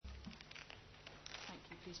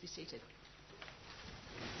Please be seated.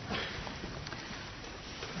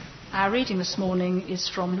 Our reading this morning is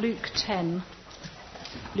from Luke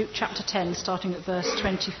chapter 10, starting at verse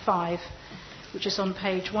 25, which is on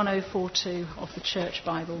page 1042 of the Church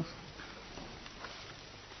Bible.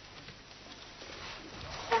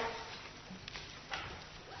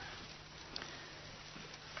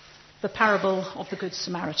 The parable of the Good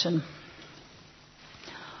Samaritan.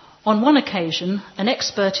 On one occasion, an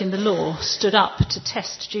expert in the law stood up to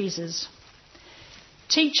test Jesus.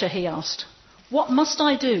 "Teacher," he asked, "what must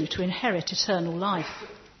I do to inherit eternal life?"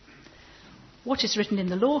 "What is written in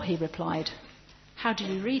the law?" he replied. "How do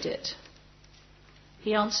you read it?"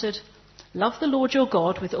 He answered, "Love the Lord your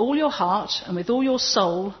God with all your heart and with all your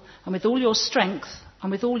soul and with all your strength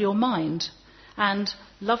and with all your mind, and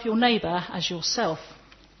love your neighbour as yourself."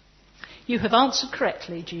 "You have answered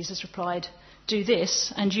correctly," Jesus replied. "Do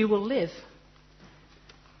this and you will live."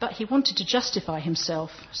 But he wanted to justify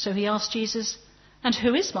himself, so he asked Jesus, "And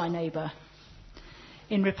who is my neighbour?"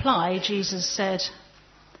 In reply, Jesus said,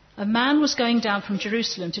 "A man was going down from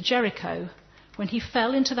Jerusalem to Jericho when he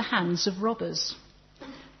fell into the hands of robbers.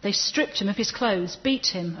 They stripped him of his clothes, beat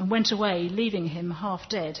him, and went away, leaving him half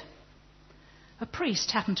dead. A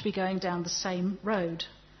priest happened to be going down the same road,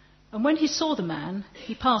 and when he saw the man,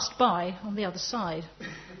 he passed by on the other side.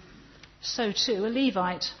 So too, a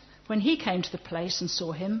Levite, when he came to the place and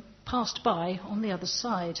saw him, passed by on the other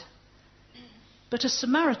side. But a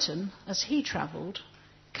Samaritan, as he travelled,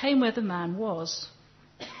 came where the man was,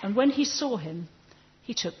 and when he saw him,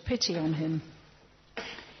 he took pity on him.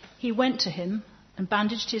 He went to him and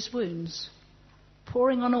bandaged his wounds,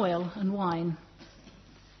 pouring on oil and wine.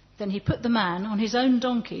 Then he put the man on his own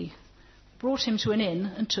donkey, brought him to an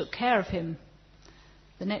inn, and took care of him.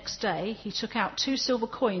 The next day he took out 2 silver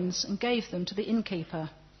coins and gave them to the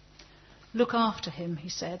innkeeper. 'Look after him,' he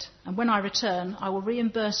said, 'and when I return, I will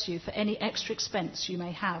reimburse you for any extra expense you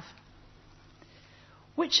may have.'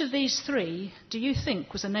 Which of these 3 do you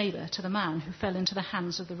think was a neighbour to the man who fell into the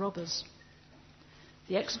hands of the robbers?"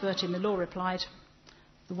 The expert in the law replied,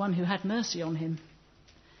 "The one who had mercy on him."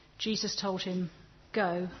 Jesus told him,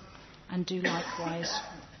 "Go and do likewise."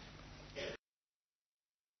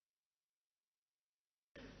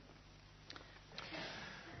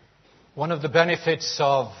 One of the benefits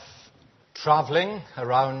of travelling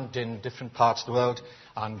around in different parts of the world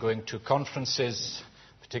and going to conferences,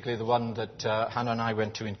 particularly the one that Hannah and I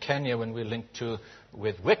went to in Kenya when we linked to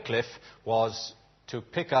with Wycliffe, was to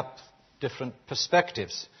pick up different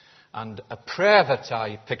perspectives. And a prayer that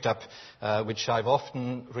I picked up, which I've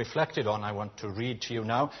often reflected on, I want to read to you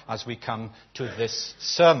now as we come to this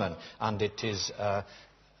sermon. And it is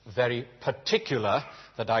very particular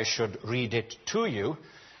that I should read it to you.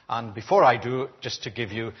 And before I do, just to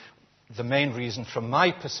give you the main reason from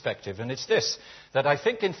my perspective, and it's this, that I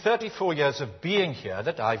think in 34 years of being here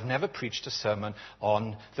that I've never preached a sermon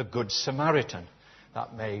on the Good Samaritan.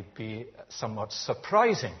 That may be somewhat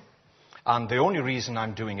surprising. And the only reason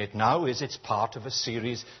I'm doing it now is it's part of a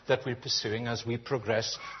series that we're pursuing as we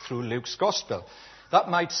progress through Luke's Gospel. That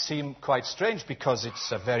might seem quite strange because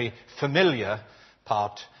it's a very familiar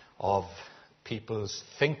part of people's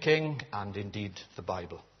thinking and indeed the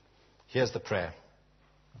Bible. Here's the prayer.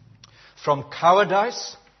 From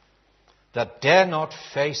cowardice that dare not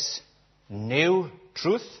face new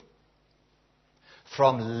truth,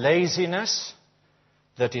 from laziness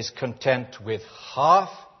that is content with half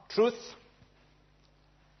truth,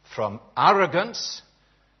 from arrogance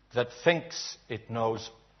that thinks it knows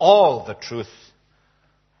all the truth,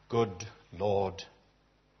 good Lord,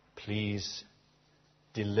 please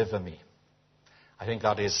deliver me. I think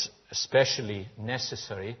that is especially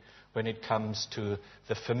necessary when it comes to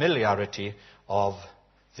the familiarity of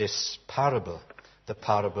this parable, the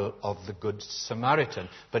parable of the Good Samaritan.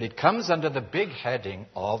 But it comes under the big heading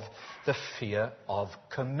of the fear of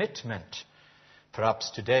commitment.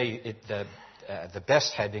 Perhaps today the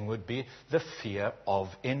best heading would be the fear of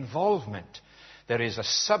involvement. There is a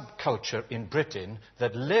subculture in Britain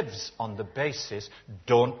that lives on the basis,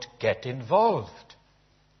 don't get involved.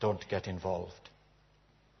 Don't get involved.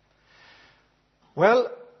 Well,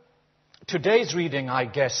 today's reading, I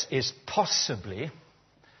guess, is possibly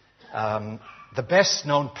the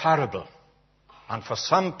best-known parable, and for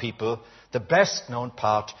some people, the best-known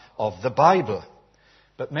part of the Bible.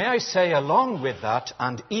 But may I say, along with that,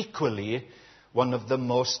 and equally, one of the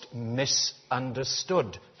most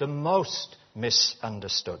misunderstood. The most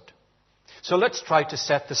misunderstood. So let's try to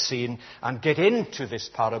set the scene and get into this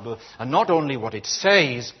parable, and not only what it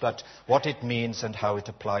says, but what it means and how it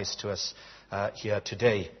applies to us here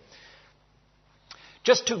today.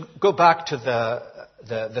 Just to go back to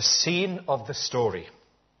the scene of the story.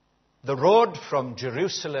 The road from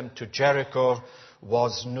Jerusalem to Jericho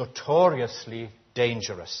was notoriously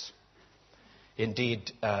dangerous.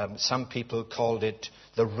 Indeed, some people called it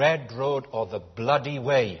the Red Road or the Bloody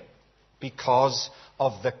Way because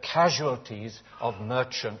of the casualties of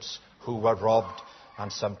merchants who were robbed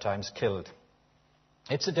and sometimes killed.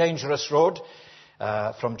 It's a dangerous road.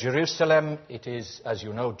 From Jerusalem, it is, as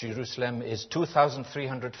you know, Jerusalem is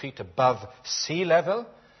 2,300 feet above sea level.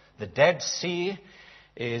 The Dead Sea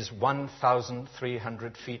is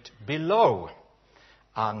 1,300 feet below,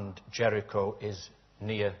 and Jericho is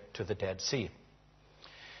near to the Dead Sea.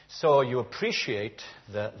 So you appreciate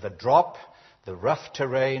the drop, the rough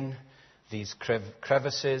terrain, these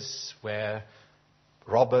crevices where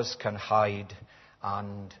robbers can hide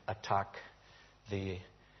and attack the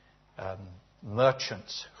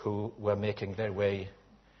merchants who were making their way.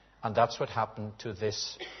 And that's what happened to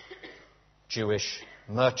this Jewish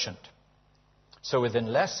merchant. So within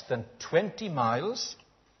less than 20 miles,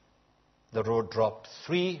 the road dropped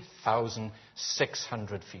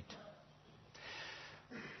 3,600 feet.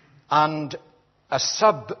 And a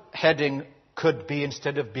subheading could be,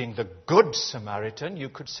 instead of being the Good Samaritan, you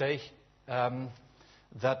could say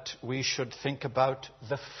that we should think about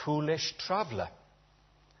the foolish traveler.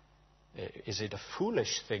 Is it a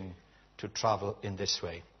foolish thing to travel in this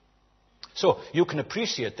way? So you can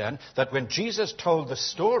appreciate then that when Jesus told the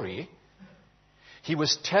story, he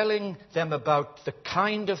was telling them about the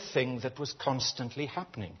kind of thing that was constantly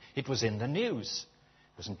happening. It was in the news.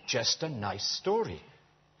 It wasn't just a nice story.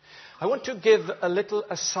 I want to give a little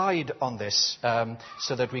aside on this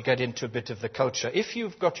so that we get into a bit of the culture. If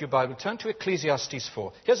you've got your Bible, turn to Ecclesiastes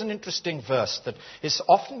 4. Here's an interesting verse that is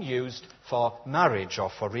often used for marriage or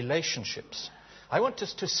for relationships. I want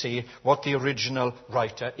us to see what the original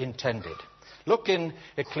writer intended. Look in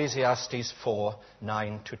Ecclesiastes 4,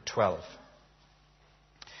 9 to 12.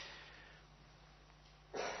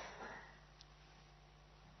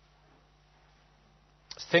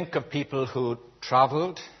 Think of people who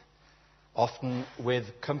traveled, often with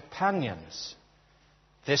companions.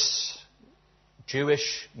 This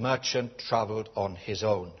Jewish merchant traveled on his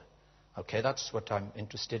own. Okay, that's what I'm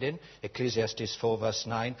interested in. Ecclesiastes 4 verse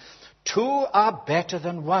 9. 2 are better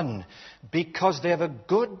than 1 because they have a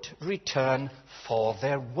good return for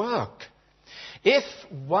their work. If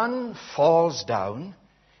one falls down,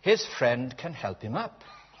 his friend can help him up.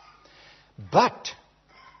 But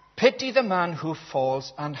pity the man who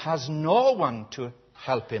falls and has no one to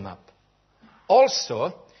help him up.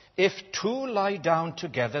 Also, if 2 lie down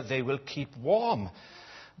together, they will keep warm.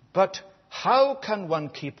 But how can one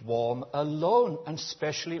keep warm alone, and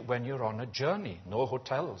especially when you're on a journey? No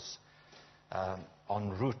hotels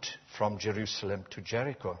en route from Jerusalem to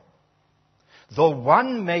Jericho. Though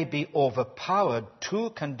one may be overpowered,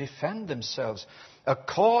 2 can defend themselves. A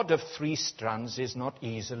cord of 3 strands is not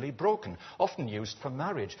easily broken, often used for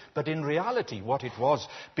marriage. But in reality, what it was,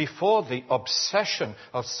 before the obsession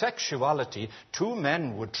of sexuality, 2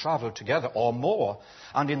 men would travel together or more,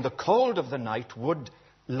 and in the cold of the night would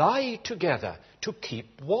lie together to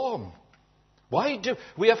keep warm. Why do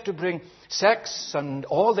we have to bring sex and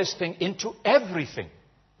all this thing into everything?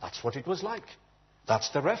 That's what it was like. That's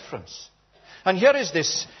the reference. And here is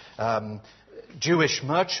this Jewish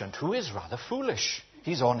merchant who is rather foolish.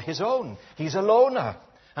 He's on his own. He's a loner.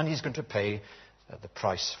 And he's going to pay the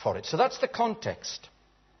price for it. So that's the context.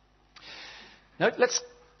 Now let's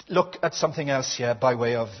look at something else here by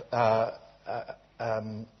way of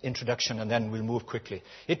introduction, and then we'll move quickly.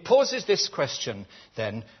 It poses this question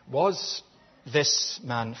then: was this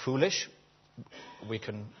man foolish? We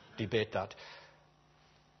can debate that.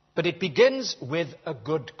 But it begins with a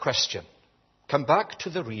good question. Come back to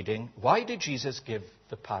the reading. Why did Jesus give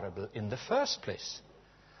the parable in the first place?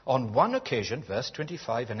 On one occasion, verse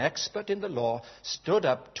 25, an expert in the law stood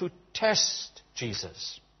up to test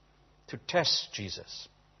Jesus. To test Jesus.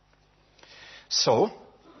 So,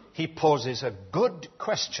 he poses a good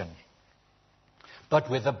question, but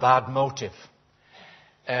with a bad motive.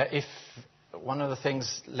 If one of the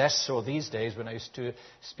things, less so these days, when I used to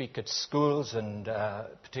speak at schools, and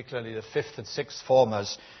particularly the 5th and 6th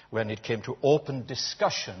formers, when it came to open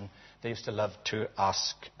discussion, they used to love to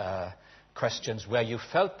ask questions where you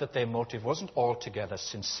felt that their motive wasn't altogether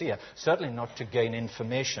sincere, certainly not to gain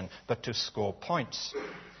information, but to score points.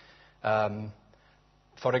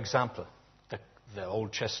 For example, the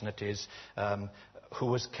old chestnut is, who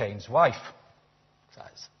was Cain's wife?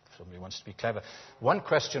 Somebody wants to be clever. One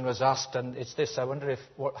question was asked, and it's this: I wonder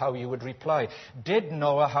how you would reply. Did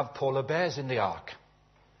Noah have polar bears in the ark?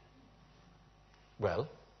 Well,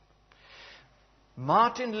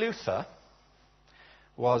 Martin Luther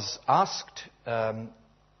was asked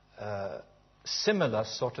similar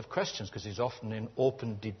sort of questions, because he's often in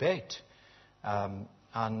open debate.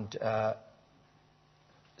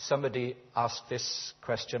 Somebody asked this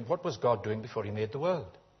question: what was God doing before he made the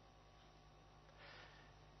world?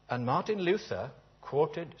 And Martin Luther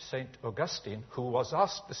quoted St. Augustine, who was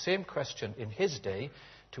asked the same question in his day,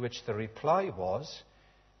 to which the reply was,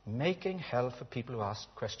 making hell for people who ask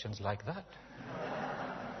questions like that.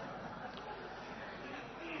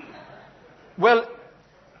 Well,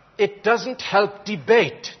 it doesn't help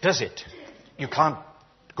debate, does it? You can't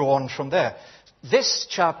go on from there. This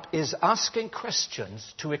chap is asking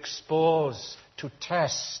questions to expose, to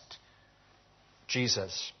test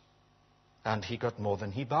Jesus. And he got more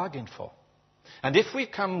than he bargained for. And if we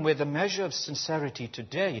come with a measure of sincerity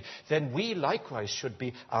today, then we likewise should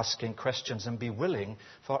be asking questions and be willing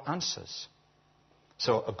for answers.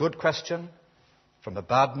 So a good question from a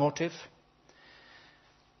bad motive.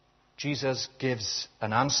 Jesus gives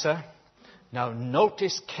an answer. Now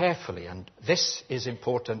notice carefully, and this is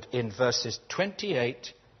important, in verses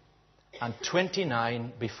 28 and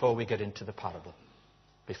 29 before we get into the parable.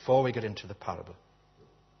 Before we get into the parable.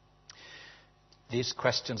 These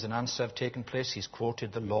questions and answers have taken place. He's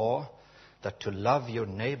quoted the law, that to love your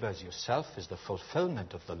neighbor as yourself is the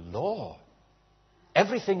fulfillment of the law.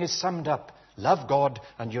 Everything is summed up. Love God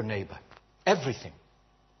and your neighbor. Everything.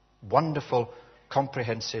 Wonderful,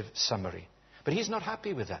 comprehensive summary. But he's not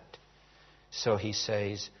happy with that. So he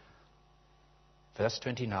says, verse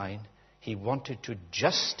 29, he wanted to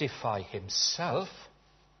justify himself.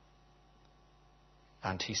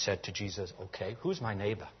 And he said to Jesus, okay, who's my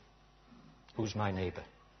neighbor? Who's my neighbor?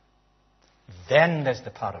 Then there's the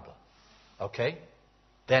parable. Okay?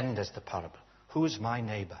 Then there's the parable. Who's my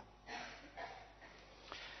neighbor?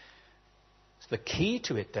 So the key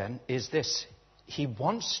to it then is this. He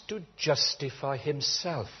wants to justify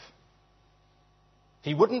himself.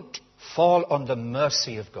 He wouldn't fall on the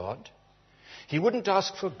mercy of God. He wouldn't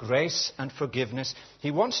ask for grace and forgiveness.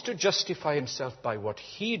 He wants to justify himself by what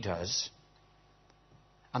he does.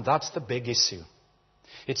 And that's the big issue.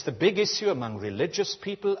 It's the big issue among religious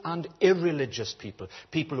people and irreligious people.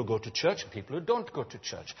 People who go to church and people who don't go to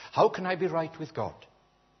church. How can I be right with God?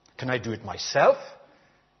 Can I do it myself?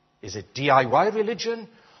 Is it DIY religion?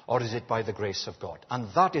 Or is it by the grace of God? And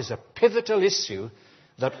that is a pivotal issue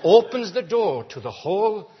that opens the door to the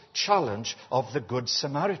whole challenge of the Good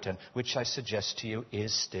Samaritan, which I suggest to you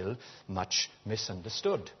is still much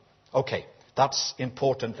misunderstood. Okay, that's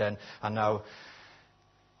important then. And now,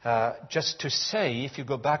 just to say, if you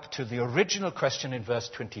go back to the original question in verse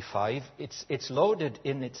 25, it's loaded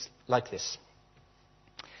in, it's like this.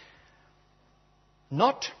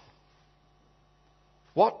 Not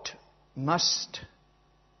what must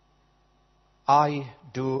I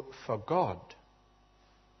do for God,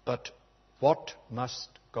 but what must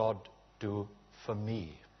God do for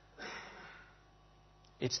me?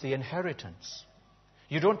 It's the inheritance.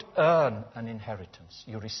 You don't earn an inheritance.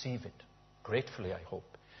 You receive it. Gratefully, I hope.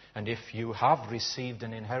 And if you have received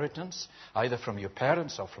an inheritance, either from your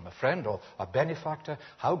parents or from a friend or a benefactor,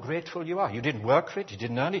 how grateful you are. You didn't work for it. You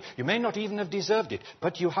didn't earn it. You may not even have deserved it,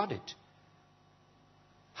 but you had it.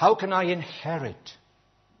 How can I inherit?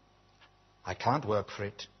 I can't work for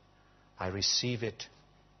it. I receive it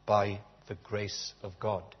by the grace of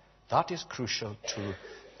God. That is crucial to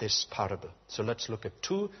this parable. So let's look at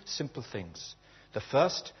two simple things. The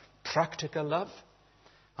first, practical love,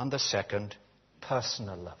 and the second,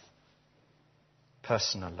 personal love.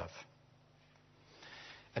 Personal love.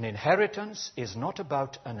 An inheritance is not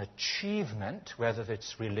about an achievement, whether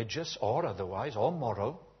it's religious or otherwise, or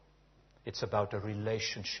moral. It's about a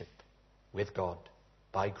relationship with God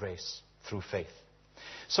by grace through faith.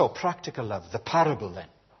 So, practical love, the parable then.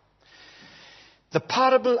 The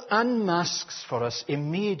parable unmasks for us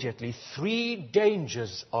immediately three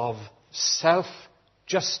dangers of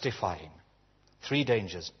self-justifying. Three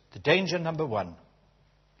dangers. The danger number one.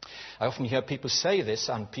 I often hear people say this,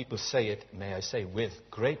 and people say it, may I say, with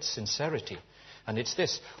great sincerity. And it's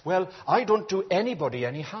this: well, I don't do anybody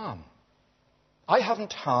any harm. I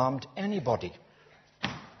haven't harmed anybody.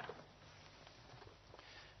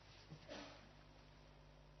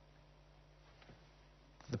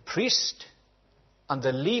 The priest and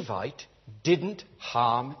the Levite didn't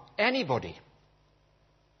harm anybody.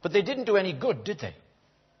 But they didn't do any good, did they?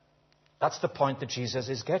 That's the point that Jesus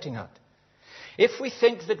is getting at. If we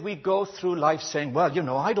think that we go through life saying, well, you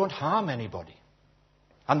know, I don't harm anybody,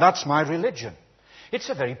 and that's my religion, it's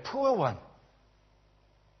a very poor one.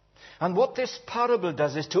 And what this parable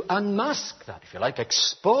does is to unmask that, if you like,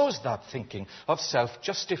 expose that thinking of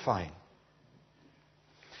self-justifying.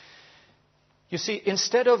 You see,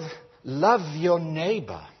 instead of love your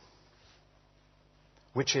neighbor,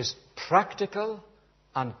 which is practical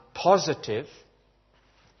and positive.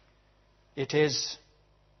 It is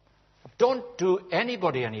don't do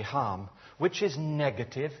anybody any harm, which is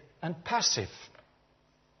negative and passive.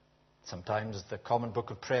 Sometimes the Common Book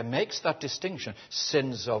of Prayer makes that distinction.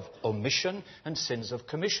 Sins of omission and sins of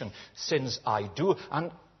commission. Sins I do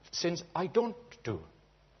and sins I don't do.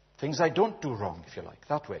 Things I don't do wrong, if you like,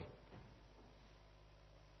 that way.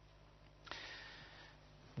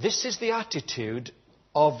 This is the attitude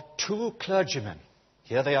of two clergymen.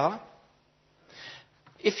 Here they are.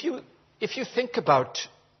 If you think about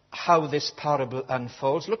how this parable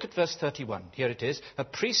unfolds, look at verse 31. Here it is. A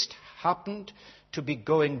priest happened to be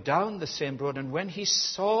going down the same road, and when he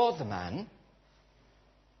saw the man,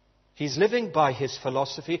 he's living by his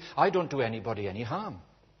philosophy, I don't do anybody any harm,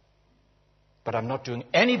 but I'm not doing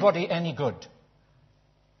anybody any good.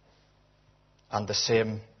 And the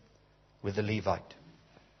same with the Levite.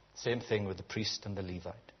 Same thing with the priest and the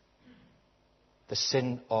Levite. The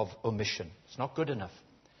sin of omission. It's not good enough.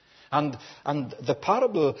 And the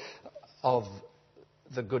parable of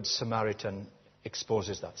the Good Samaritan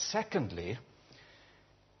exposes that. Secondly,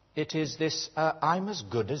 it is this, I'm as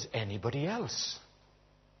good as anybody else.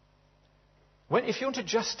 If you want to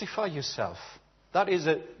justify yourself, that is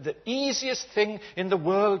the easiest thing in the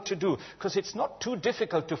world to do, because it's not too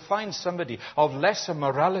difficult to find somebody of lesser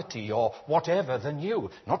morality or whatever than you.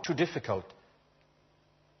 Not too difficult.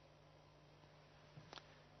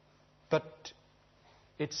 But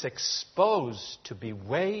it's exposed to be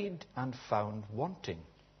weighed and found wanting.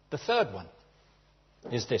 The third one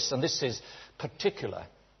is this, and this is particular.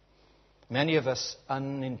 Many of us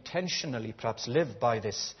unintentionally perhaps live by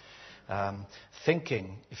this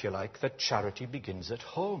thinking, if you like, that charity begins at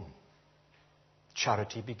home.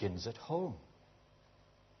 Charity begins at home.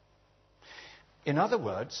 In other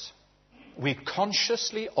words, we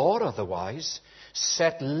consciously or otherwise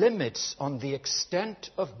set limits on the extent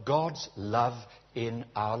of God's love in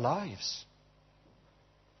our lives.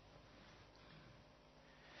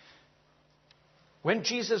 When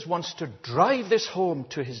Jesus wants to drive this home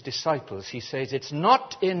to his disciples, he says it's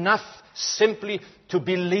not enough simply to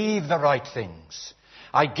believe the right things.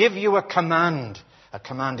 I give you a command. A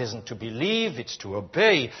command isn't to believe, it's to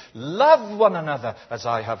obey. Love one another as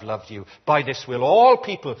I have loved you. By this will all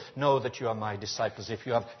people know that you are my disciples, if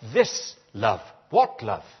you have this love. What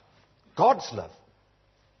love? God's love.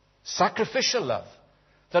 Sacrificial love.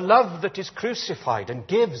 The love that is crucified and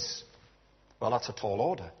gives. Well, that's a tall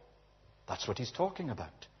order. That's what he's talking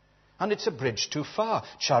about. And it's a bridge too far.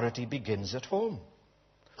 Charity begins at home.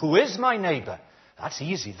 Who is my neighbour? That's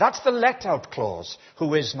easy. That's the let-out clause.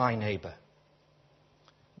 Who is my neighbour?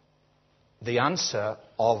 The answer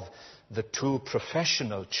of the two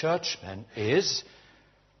professional churchmen is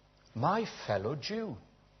my fellow Jew.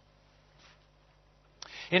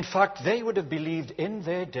 In fact, they would have believed in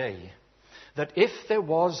their day that if there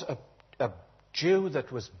was a Jew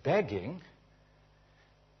that was begging,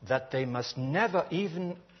 that they must never,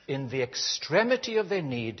 even in the extremity of their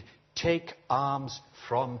need, take alms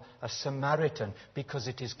from a Samaritan because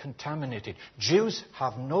it is contaminated. Jews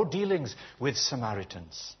have no dealings with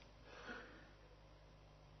Samaritans.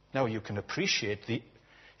 Now you can appreciate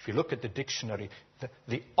if you look at the dictionary,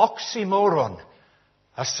 the oxymoron.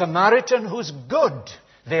 A Samaritan who's good.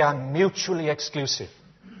 They are mutually exclusive.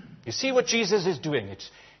 You see what Jesus is doing?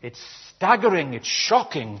 It's staggering, it's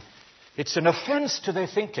shocking. It's an offense to their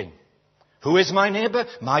thinking. Who is my neighbor?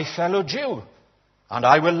 My fellow Jew. And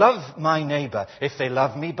I will love my neighbor if they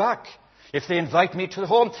love me back. If they invite me to the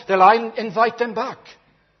home, then I invite them back.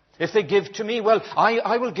 If they give to me, well,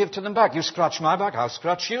 I will give to them back. You scratch my back, I'll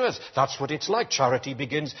scratch yours. That's what it's like. Charity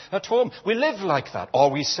begins at home. We live like that.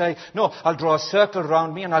 Or we say, no, I'll draw a circle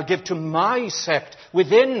around me and I'll give to my sect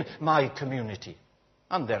within my community.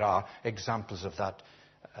 And there are examples of that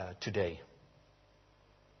today.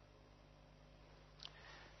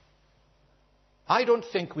 I don't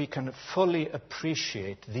think we can fully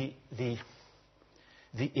appreciate the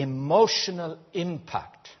emotional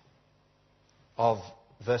impact of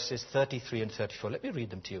verses 33 and 34. Let me read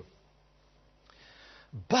them to you.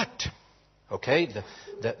 But, okay,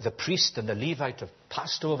 the priest and the Levite have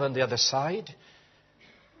passed over on the other side.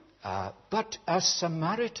 But a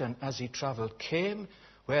Samaritan, as he traveled, came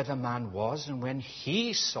where the man was, and when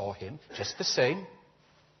he saw him, just the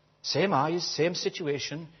same eyes, same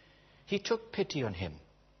situation, he took pity on him,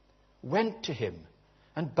 went to him,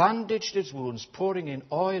 and bandaged his wounds, pouring in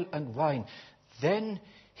oil and wine. Then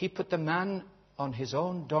he put the man on his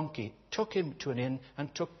own donkey, took him to an inn,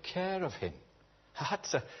 and took care of him.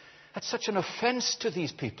 That's such an offense to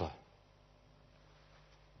these people.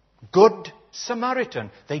 Good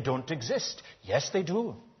Samaritan. They don't exist. Yes, they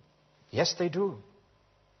do. Yes, they do.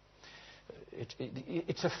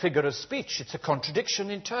 It's a figure of speech. It's a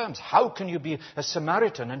contradiction in terms. How can you be a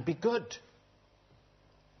Samaritan and be good?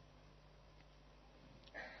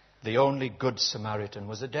 The only good Samaritan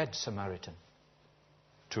was a dead Samaritan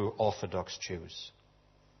to Orthodox Jews.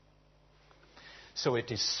 So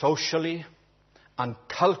it is socially and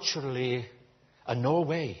culturally a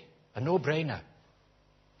no-brainer.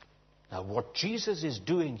 Now, what Jesus is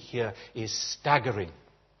doing here is staggering.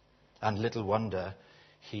 And little wonder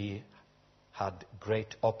he had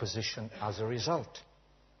great opposition as a result.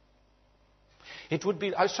 It would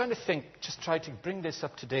be, I was trying to think, just try to bring this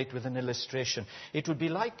up to date with an illustration. It would be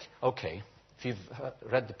like, okay, if you've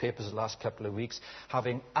read the papers the last couple of weeks,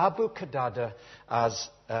 having Abu Qadada as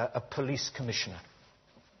a police commissioner.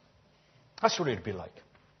 That's what it would be like.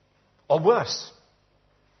 Or worse.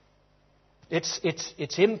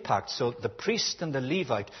 Its impact, so the priest and the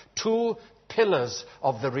Levite, two pillars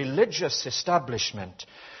of the religious establishment,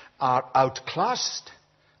 are outclassed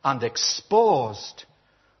and exposed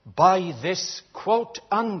by this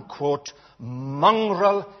quote-unquote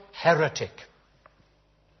mongrel heretic.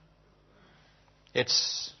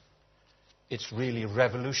 It's really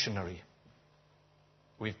revolutionary.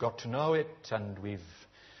 We've got to know it, and we've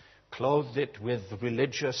clothed it with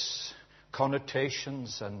religious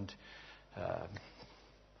connotations, and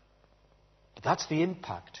that's the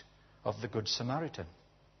impact of the Good Samaritan.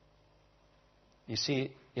 You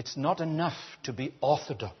see, it's not enough to be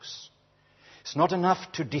orthodox. It's not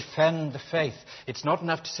enough to defend the faith. It's not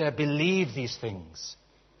enough to say, I believe these things.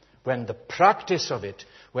 When the practice of it,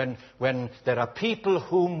 when there are people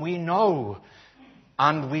whom we know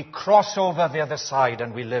and we cross over the other side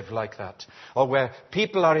and we live like that. Or where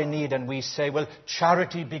people are in need and we say, well,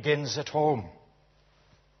 charity begins at home.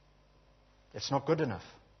 It's not good enough.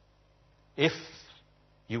 If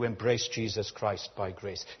you embrace Jesus Christ by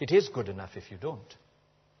grace. It is good enough if you don't.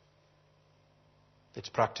 It's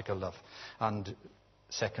practical love. And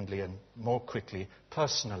secondly, and more quickly,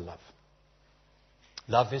 personal love.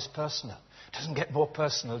 Love is personal. It doesn't get more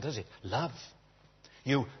personal, does it? Love.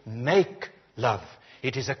 You make love.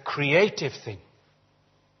 It is a creative thing.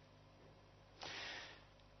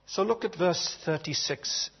 So look at verse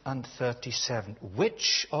 36 and 37.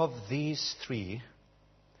 Which of these three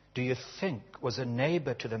do you think was a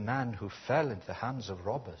neighbor to the man who fell into the hands of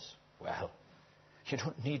robbers? Well, you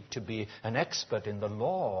don't need to be an expert in the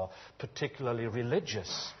law, particularly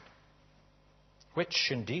religious. Which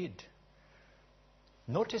indeed?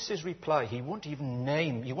 Notice his reply. He won't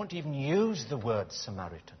even use the word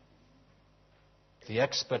Samaritan. The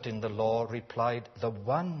expert in the law replied, the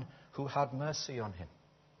one who had mercy on him.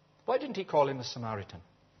 Why didn't he call him a Samaritan?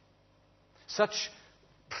 Such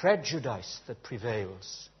prejudice that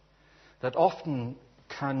prevails, that often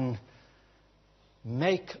can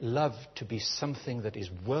make love to be something that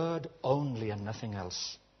is word only and nothing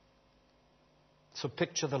else. So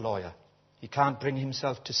picture the lawyer. He can't bring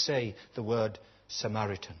himself to say the word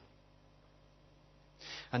Samaritan.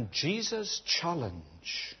 And Jesus'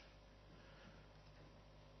 challenge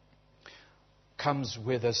comes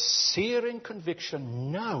with a searing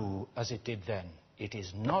conviction now, as it did then. It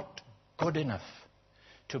is not good enough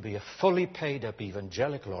to be a fully paid up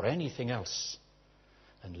evangelical or anything else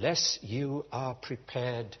unless you are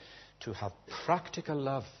prepared to have practical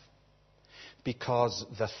love, because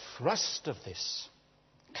the thrust of this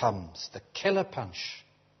comes, the killer punch,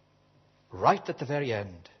 right at the very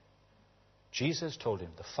end. Jesus told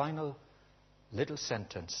him, the final little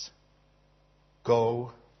sentence,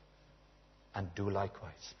 go and do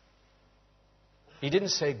likewise. He didn't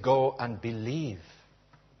say go and believe.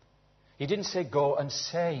 He didn't say go and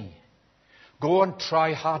say. Go and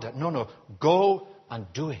try harder. No. Go and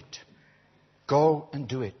do it. Go and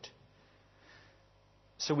do it.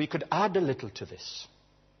 So we could add a little to this.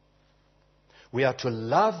 We are to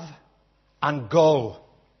love and go.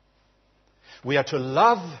 We are to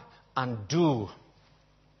love and do.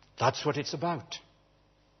 That's what it's about.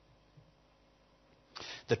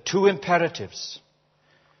 The two imperatives.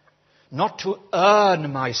 Not to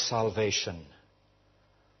earn my salvation,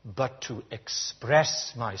 but to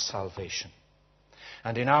express my salvation.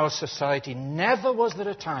 And in our society, never was there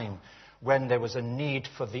a time when there was a need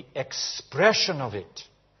for the expression of it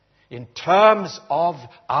in terms of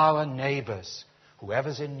our neighbors,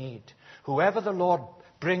 whoever's in need, whoever the Lord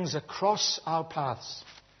brings across our paths.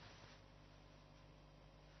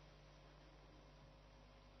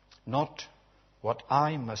 Not what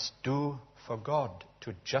I must do for God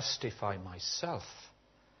to justify myself,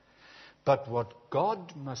 but what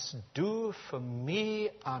God must do for me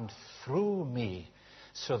and through me,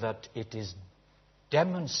 so that it is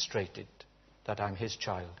demonstrated that I'm his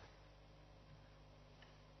child.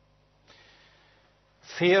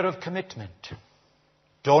 Fear of commitment.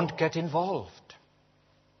 Don't get involved.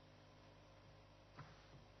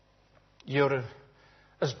 You're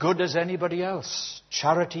as good as anybody else.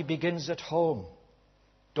 Charity begins at home.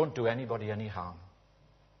 Don't do anybody any harm.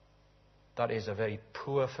 That is a very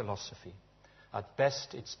poor philosophy. At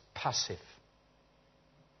best, it's passive.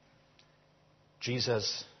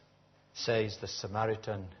 Jesus says the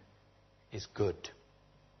Samaritan is good.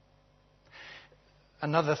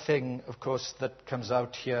 Another thing, of course, that comes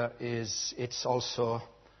out here is it's also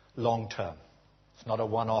long-term. It's not a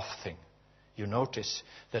one-off thing. You notice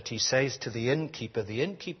that he says to the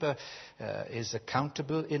innkeeper is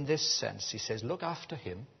accountable in this sense. He says, look after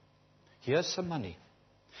him. Here's some money.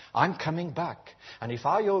 I'm coming back. And if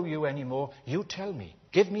I owe you any more, you tell me.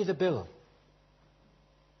 Give me the bill.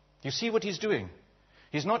 You see what he's doing?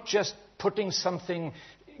 He's not just giving something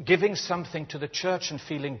to the church and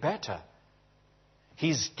feeling better.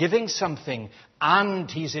 He's giving something and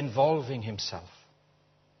he's involving himself.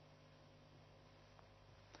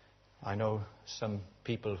 I know some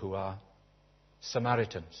people who are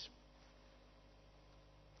Samaritans.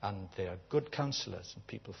 And they are good counselors. And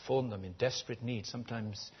people phone them in desperate need,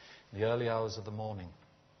 sometimes in the early hours of the morning.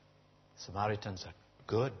 Samaritans are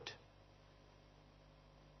good.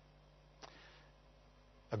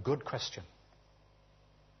 A good question.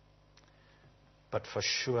 But for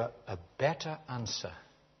sure, a better answer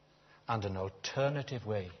and an alternative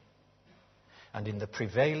way. And in the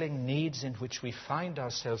prevailing needs in which we find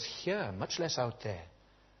ourselves here, much less out there,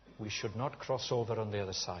 we should not cross over on the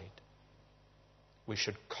other side. We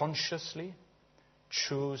should consciously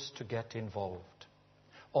choose to get involved.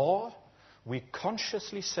 Or we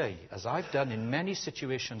consciously say, as I've done in many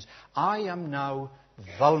situations, I am now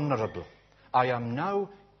vulnerable. I am now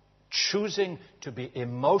choosing to be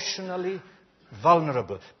emotionally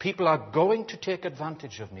vulnerable. People are going to take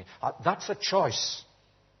advantage of me. That's a choice.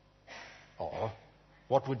 Or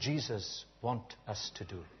what would Jesus want us to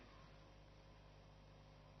do?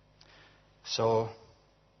 So,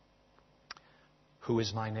 who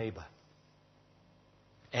is my neighbor?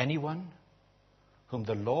 Anyone whom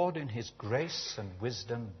the Lord in his grace and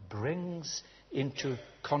wisdom brings into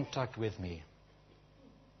contact with me.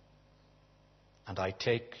 And I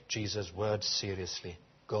take Jesus' words seriously.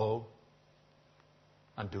 Go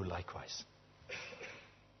and do likewise.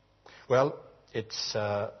 Well, it's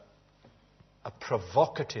a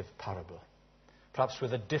provocative parable, perhaps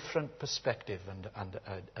with a different perspective and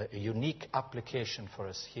a unique application for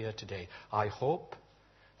us here today. I hope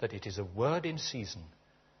that it is a word in season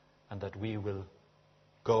and that we will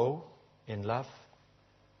go in love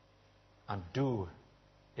and do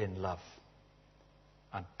in love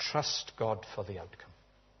and trust God for the outcome.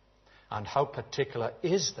 And how particular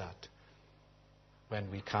is that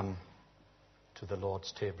when we come to the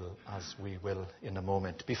Lord's table, as we will in a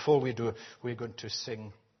moment. Before we do, we're going to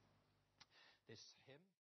sing